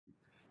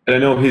And I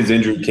know his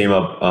injury came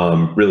up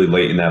really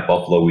late in that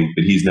Buffalo week,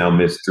 but he's now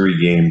missed 3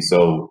 games.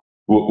 So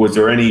was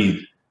there any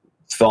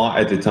thought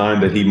at the time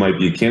that he might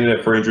be a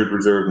candidate for injured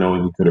reserve,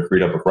 knowing he could have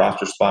freed up a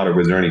roster spot, or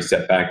was there any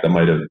setback that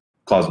might have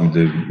caused him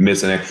to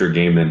miss an extra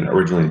game than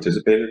originally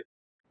anticipated?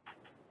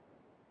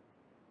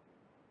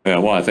 Yeah,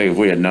 well, I think if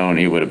we had known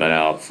he would have been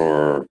out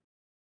for,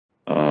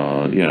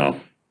 you know,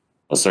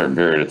 a certain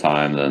period of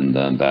time,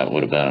 then that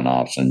would have been an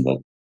option. But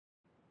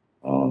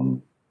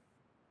um,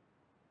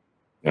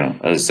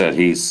 as I said,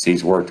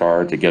 he's worked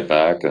hard to get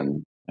back,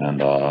 and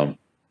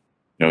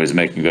he's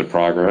making good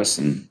progress,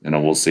 and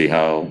we'll see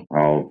how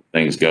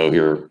things go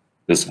here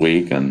this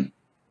week and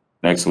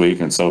next week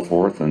and so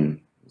forth,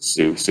 and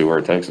see where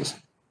it takes us.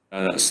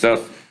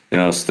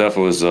 Steph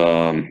was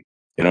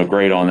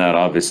great on that.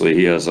 Obviously,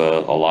 he has a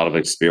lot of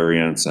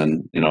experience,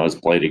 and has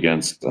played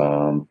against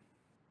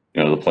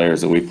the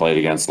players that we played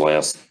against the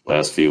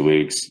last few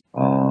weeks,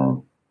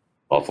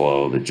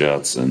 Buffalo, the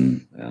Jets,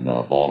 and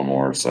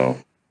Baltimore. So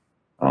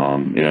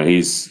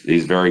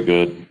he's very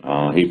good.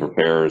 He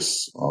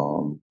prepares.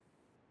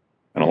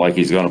 Like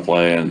he's going to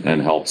play,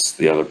 and helps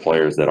the other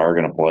players that are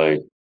going to play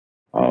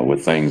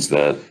with things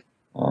that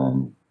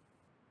um,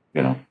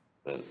 you know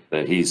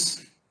that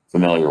he's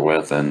familiar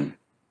with, and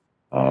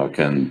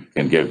can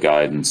give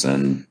guidance,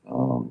 and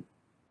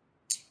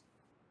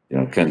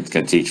can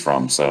teach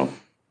from. So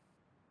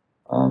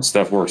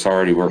Steph works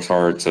hard. He works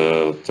hard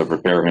to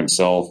prepare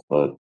himself,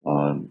 but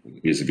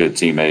he's a good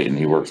teammate, and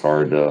he works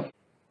hard to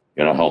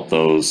help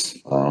those.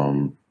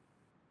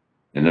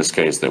 In this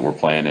case, that we're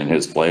playing in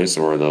his place,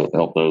 or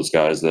help those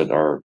guys that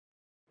are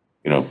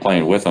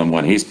playing with him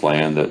when he's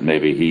playing, that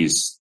maybe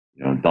he's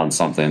done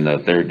something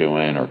that they're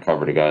doing, or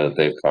covered a guy that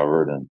they've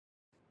covered, and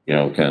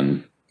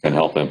can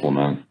help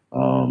implement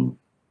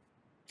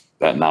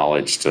that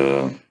knowledge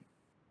to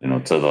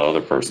to the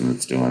other person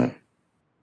that's doing it.